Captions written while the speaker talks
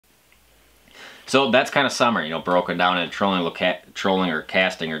So that's kind of summer, you know, broken down into trolling or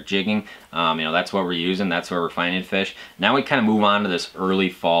casting or jigging. You know, that's what we're using. That's where we're finding fish. Now we kind of move on to this early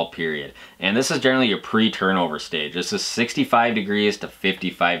fall period. And this is generally your pre-turnover stage. This is 65 degrees to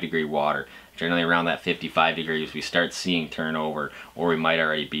 55 degree water. Generally around that 55 degrees, we start seeing turnover, or we might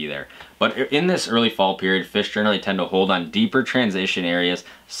already be there. But in this early fall period, fish generally tend to hold on deeper transition areas.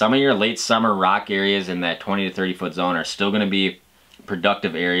 Some of your late summer rock areas in that 20 to 30 foot zone are still going to be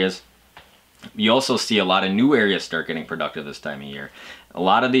productive areas. You also see a lot of new areas start getting productive this time of year. A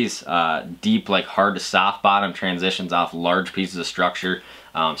lot of these deep, like hard to soft bottom transitions off large pieces of structure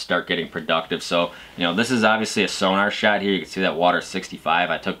start getting productive. So, you know, this is obviously a sonar shot here. You can see that water 65.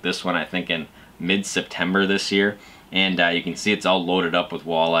 I took this one, I think, in mid-September this year. And you can see it's all loaded up with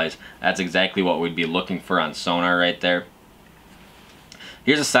walleyes. That's exactly what we'd be looking for on sonar right there.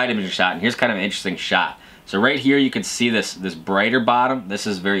 Here's a side image shot, and here's kind of an interesting shot. So right here you can see this brighter bottom. This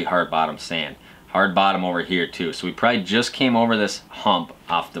is very hard bottom sand. Hard bottom over here too. So we probably just came over this hump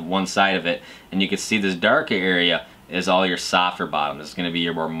off the one side of it, and you can see this darker area is all your softer bottom. This is going to be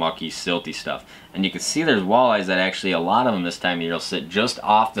your more mucky, silty stuff. And you can see there's walleyes that actually, a lot of them this time of year will sit just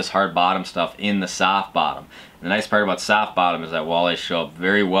off this hard bottom stuff in the soft bottom. And the nice part about soft bottom is that walleyes show up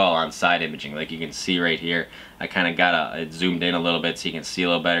very well on side imaging. Like you can see right here, I kind of got it zoomed in a little bit so you can see a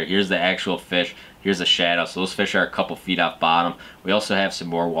little better. Here's the actual fish. Here's the shadow. So those fish are a couple feet off bottom. We also have some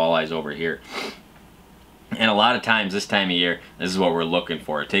more walleyes over here. And a lot of times this time of year, this is what we're looking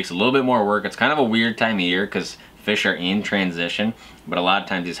for. It takes a little bit more work. It's kind of a weird time of year because fish are in transition, but a lot of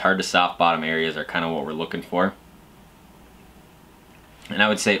times these hard to soft bottom areas are kind of what we're looking for. And I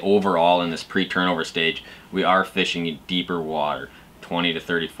would say overall in this pre-turnover stage, we are fishing in deeper water. 20 to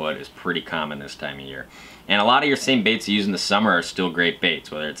 30 foot is pretty common this time of year. And a lot of your same baits you use in the summer are still great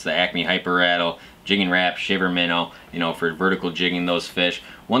baits, whether it's the Acme Hyper Rattle, Jigging Rap, Shiver Minnow, you know, for vertical jigging those fish.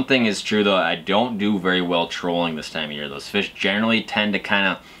 One thing is true though, I don't do very well trolling this time of year. Those fish generally tend to kind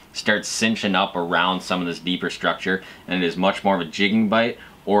of start cinching up around some of this deeper structure, and it is much more of a jigging bite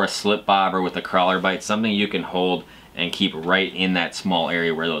or a slip bobber with a crawler bite, something you can hold and keep right in that small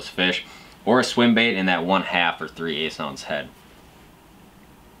area where those fish, or a swim bait in that 1/2 or 3/8 ounce head.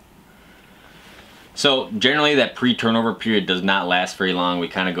 So generally that pre-turnover period does not last very long. We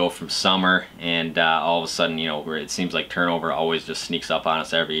kind of go from summer and all of a sudden, you know, where it seems like turnover always just sneaks up on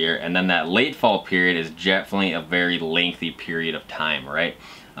us every year. And then that late fall period is definitely a very lengthy period of time, right?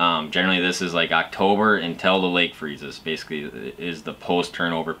 Generally this is like October until the lake freezes, basically is the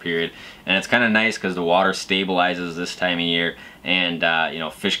post-turnover period. And it's kind of nice because the water stabilizes this time of year, and you know,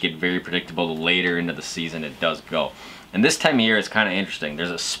 fish get very predictable the later into the season it does go. And this time of year is kind of interesting.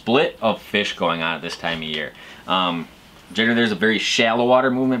 There's a split of fish going on at this time of year. Generally there's a very shallow water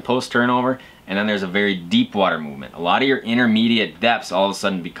movement post-turnover, and then there's a very deep water movement. A lot of your intermediate depths all of a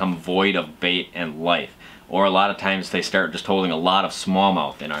sudden become void of bait and life. Or a lot of times they start just holding a lot of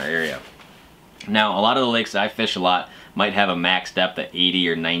smallmouth in our area. Now, a lot of the lakes I fish a lot might have a max depth of 80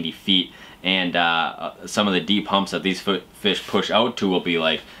 or 90 feet, and some of the deep humps that these fish push out to will be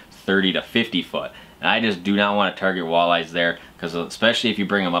like 30 to 50 foot. And I just do not want to target walleyes there, because especially if you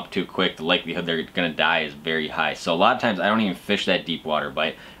bring them up too quick, the likelihood they're going to die is very high. So a lot of times I don't even fish that deep water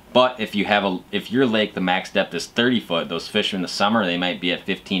bite. But if your lake, the max depth is 30 foot, those fish in the summer, they might be at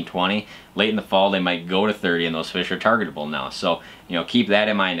 15, 20. Late in the fall, they might go to 30, and those fish are targetable now. So, you know, keep that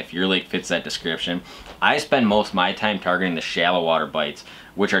in mind if your lake fits that description. I spend most of my time targeting the shallow water bites,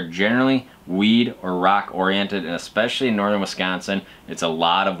 which are generally weed or rock oriented, and especially in northern Wisconsin, it's a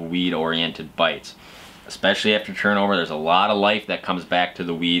lot of weed oriented bites. Especially after turnover, there's a lot of life that comes back to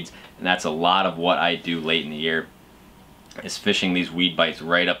the weeds, and that's a lot of what I do late in the year, is fishing these weed bites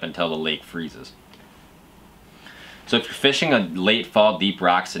right up until the lake freezes. So if you're fishing a late fall deep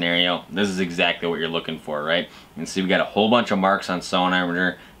rock scenario, this is exactly what you're looking for, right? You can see we got a whole bunch of marks on sonar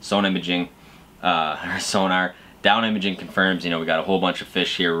imaging, sonar. Down imaging confirms, you know, we got a whole bunch of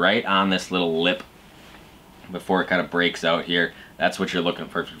fish here right on this little lip before it kind of breaks out here. That's what you're looking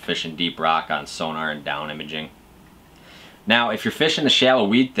for if you're fishing deep rock on sonar and down imaging. Now, if you're fishing the shallow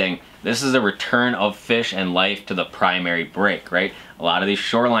weed thing, this is a return of fish and life to the primary break, right? A lot of these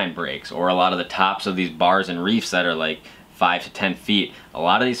shoreline breaks, or a lot of the tops of these bars and reefs that are like 5 to 10 feet, a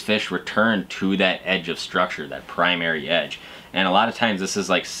lot of these fish return to that edge of structure, that primary edge. And a lot of times this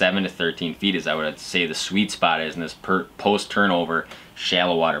is like 7 to 13 feet is I would say the sweet spot is in this post-turnover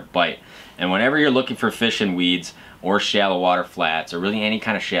shallow water bite. And whenever you're looking for fish in weeds or shallow water flats, or really any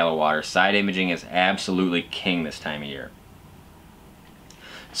kind of shallow water, side imaging is absolutely king this time of year.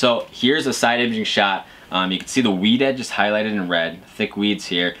 So here's a side imaging shot. You can see the weed edge is highlighted in red, thick weeds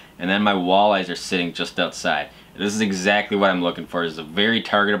here, and then my walleyes are sitting just outside. This is exactly what I'm looking for. Is a very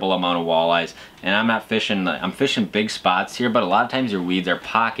targetable amount of walleyes, and I'm not fishing, I'm fishing big spots here, but a lot of times your weeds are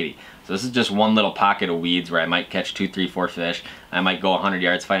pockety. So this is just one little pocket of weeds where I might catch 2, 3, 4 fish. I might go 100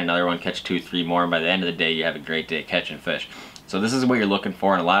 yards, find another one, catch 2, 3 more, and by the end of the day you have a great day catching fish. So this is what you're looking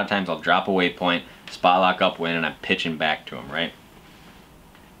for, and a lot of times I'll drop a waypoint, spot lock upwind, and I'm pitching back to them, right?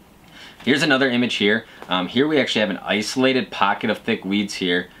 Here's another image here. Here we actually have an isolated pocket of thick weeds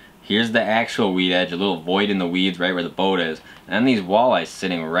here. Here's the actual weed edge, a little void in the weeds right where the boat is. And then these walleyes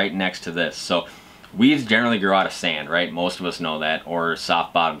sitting right next to this. So weeds generally grow out of sand, right? Most of us know that, or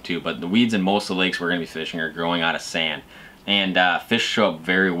soft bottom too. But the weeds in most of the lakes we're going to be fishing are growing out of sand. And fish show up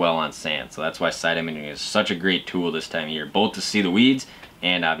very well on sand. So that's why side imaging is such a great tool this time of year, both to see the weeds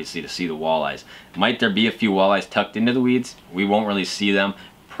and obviously to see the walleyes. Might there be a few walleyes tucked into the weeds? We won't really see them.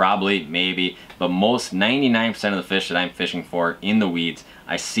 Probably, maybe, but most 99% of the fish that I'm fishing for in the weeds,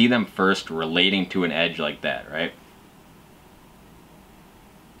 I see them first relating to an edge like that, right?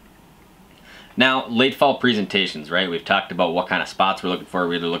 Now, late fall presentations, right? We've talked about what kind of spots we're looking for.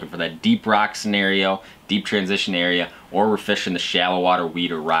 We're either looking for that deep rock scenario, deep transition area, or we're fishing the shallow water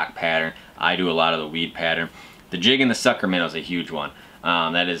weed or rock pattern. I do a lot of the weed pattern. The jig and the sucker minnow is a huge one.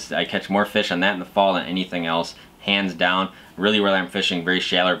 That is, I catch more fish on that in the fall than anything else, hands down. Really, whether I'm fishing very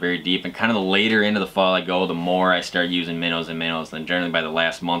shallow or very deep, and kind of the later into the fall I go, the more I start using minnows and minnows. Then generally by the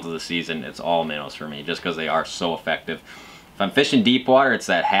last month of the season, it's all minnows for me, just because they are so effective. If I'm fishing deep water, it's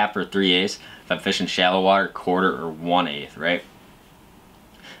that 1/2 or 3/8. If I'm fishing shallow water, 1/4 or 1/8, right?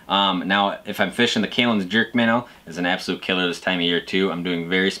 Now, if I'm fishing the Kalin's jerk minnow, is an absolute killer this time of year too. I'm doing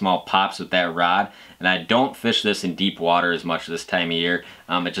very small pops with that rod, and I don't fish this in deep water as much this time of year.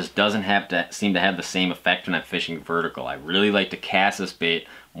 It just doesn't seem to have the same effect when I'm fishing vertical. I really like to cast this bait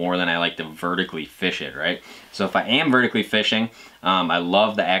more than I like to vertically fish it, right? So if I am vertically fishing, I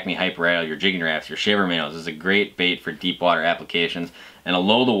love the Acme Hyper Rattle, your jigging rafts, your shiver minnows. This is a great bait for deep water applications. And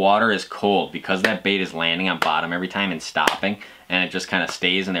although the water is cold, because that bait is landing on bottom every time and stopping, and it just kind of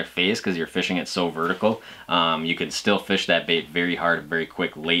stays in their face because you're fishing it so vertical, you can still fish that bait very hard, very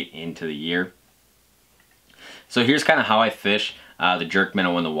quick, late into the year. So here's kind of how I fish the jerk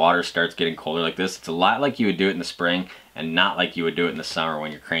minnow when the water starts getting colder like this. It's a lot like you would do it in the spring, and not like you would do it in the summer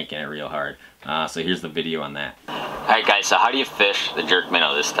when you're cranking it real hard. So here's the video on that. Alright guys, so how do you fish the jerk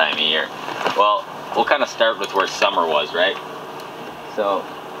minnow this time of year? Well, we'll kind of start with where summer was, right? So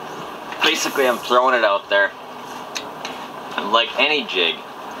basically I'm throwing it out there, and like any jig,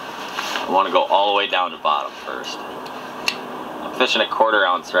 I want to go all the way down to bottom first. I'm fishing a 1/4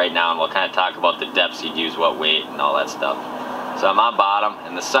 ounce right now, and we'll kind of talk about the depths you'd use, what weight, and all that stuff. So I'm on bottom.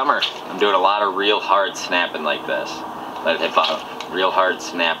 In the summer, I'm doing a lot of real hard snapping like this. Let it hit bottom. Real hard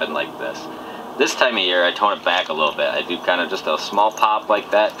snapping like this. This time of year, I tone it back a little bit. I do kind of just a small pop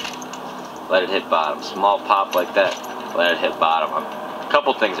like that. Let it hit bottom. Small pop like that. Let it hit bottom. A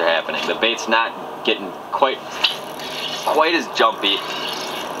couple things are happening. The bait's not getting quite as jumpy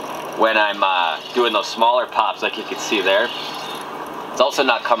when I'm doing those smaller pops like you can see there. It's also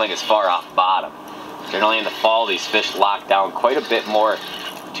not coming as far off bottom. Generally in the fall, these fish lock down quite a bit more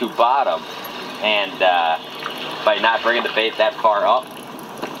to bottom, and by not bringing the bait that far up,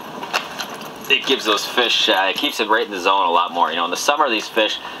 it gives those fish, it keeps it right in the zone a lot more. You know, in the summer, these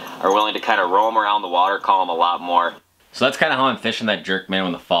fish are willing to kind of roam around the water column a lot more. So that's kind of how I'm fishing that jerk minnow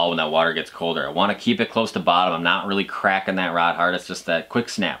in the fall when that water gets colder. I want to keep it close to bottom. I'm not really cracking that rod hard. It's just that quick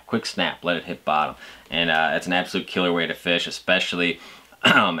snap, let it hit bottom. And it's an absolute killer way to fish, especially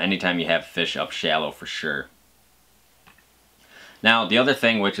anytime you have fish up shallow, for sure. Now, the other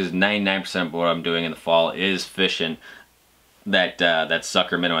thing, which is 99% of what I'm doing in the fall, is fishing that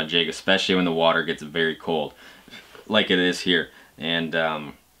sucker minnow and jig, especially when the water gets very cold, like it is here. And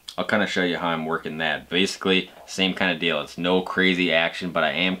I'll kind of show you how I'm working that. Basically, same kind of deal. It's no crazy action, but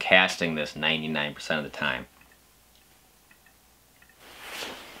I am casting this 99% of the time.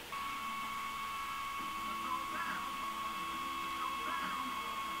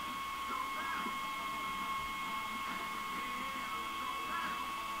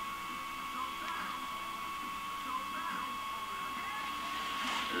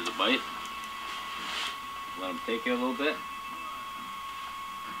 There's a bite. Let them take it a little bit.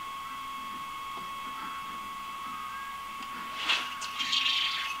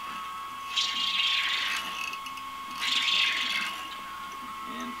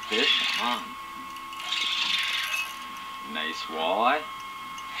 And fish on. Nice walleye.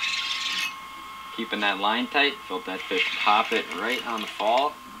 Keeping that line tight. Felt that fish pop it right on the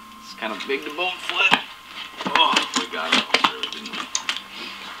fall. It's kind of big to boat flip. Oh, we got it.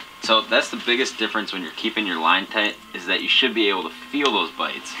 So that's the biggest difference when you're keeping your line tight, is that you should be able to feel those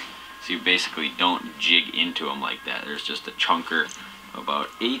bites. So So you basically don't jig into them like that. There's just a chunker, about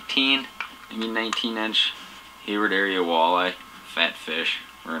 18, maybe 19 inch Hayward area walleye, fat fish.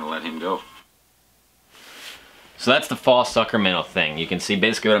 We're gonna let him go. So that's the fall sucker minnow thing. You can see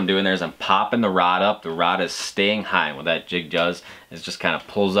basically what I'm doing there is I'm popping the rod up. The rod is staying high. What that jig does is just kind of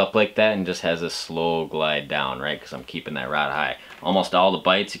pulls up like that and just has a slow glide down, right? Because I'm keeping that rod high. Almost all the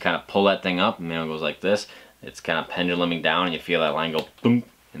bites, you kind of pull that thing up, and minnow goes like this. It's kind of penduluming down, and you feel that line go boom,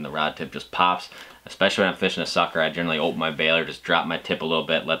 and the rod tip just pops. Especially when I'm fishing a sucker, I generally open my bailer, just drop my tip a little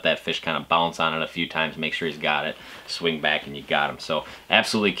bit, let that fish kind of bounce on it a few times, make sure he's got it, swing back, and you got him. So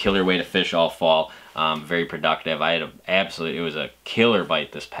absolutely killer way to fish all fall. Very productive. I had it was a killer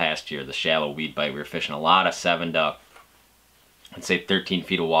bite this past year, the shallow weed bite. We were fishing a lot of 7 to, I'd say 13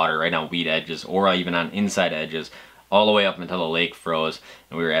 feet of water right on weed edges or even on inside edges, all the way up until the lake froze,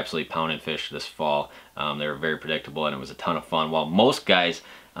 and we were absolutely pounding fish this fall. They were very predictable, and it was a ton of fun. While most guys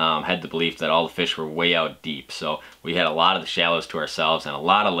had the belief that all the fish were way out deep, so we had a lot of the shallows to ourselves, and a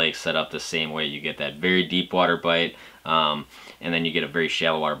lot of lakes set up the same way. You get that very deep water bite, and then you get a very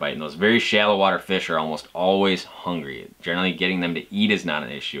shallow water bite, and those very shallow water fish are almost always hungry. Generally getting them to eat is not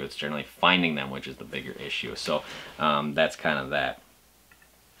an issue. It's generally finding them which is the bigger issue. So that's kind of that.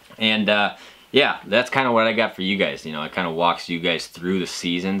 And yeah, that's kind of what I got for you guys. You know, it kind of walks you guys through the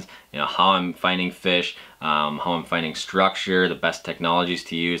seasons, you know, how I'm finding fish, how I'm finding structure, the best technologies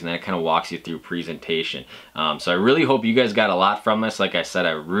to use, and then it kind of walks you through presentation. So I really hope you guys got a lot from this. Like I said,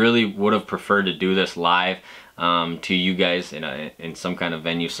 I really would have preferred to do this live to you guys in some kind of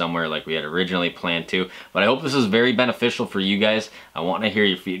venue somewhere like we had originally planned to. But I hope this is very beneficial for you guys. I want to hear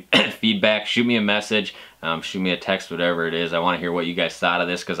your feedback. Shoot me a message, shoot me a text, whatever it is. I want to hear what you guys thought of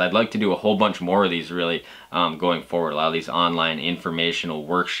this, because I'd like to do a whole bunch more of these really going forward. A lot of these online informational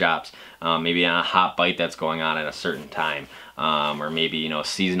workshops, maybe on a hot bite that's going on at a certain time. Or maybe, you know,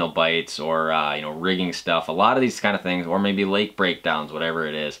 seasonal bites, or you know, rigging stuff, a lot of these kind of things, or maybe lake breakdowns, whatever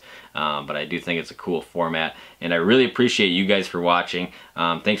it is. But I do think it's a cool format, and I really appreciate you guys for watching.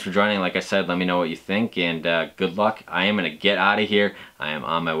 Thanks for joining. Like I said, let me know what you think, and good luck. I am going to get out of here. I am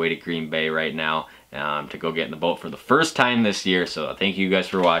on my way to Green Bay right now to go get in the boat for the first time this year. So thank you guys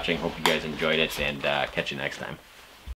for watching. Hope you guys enjoyed it, and catch you next time.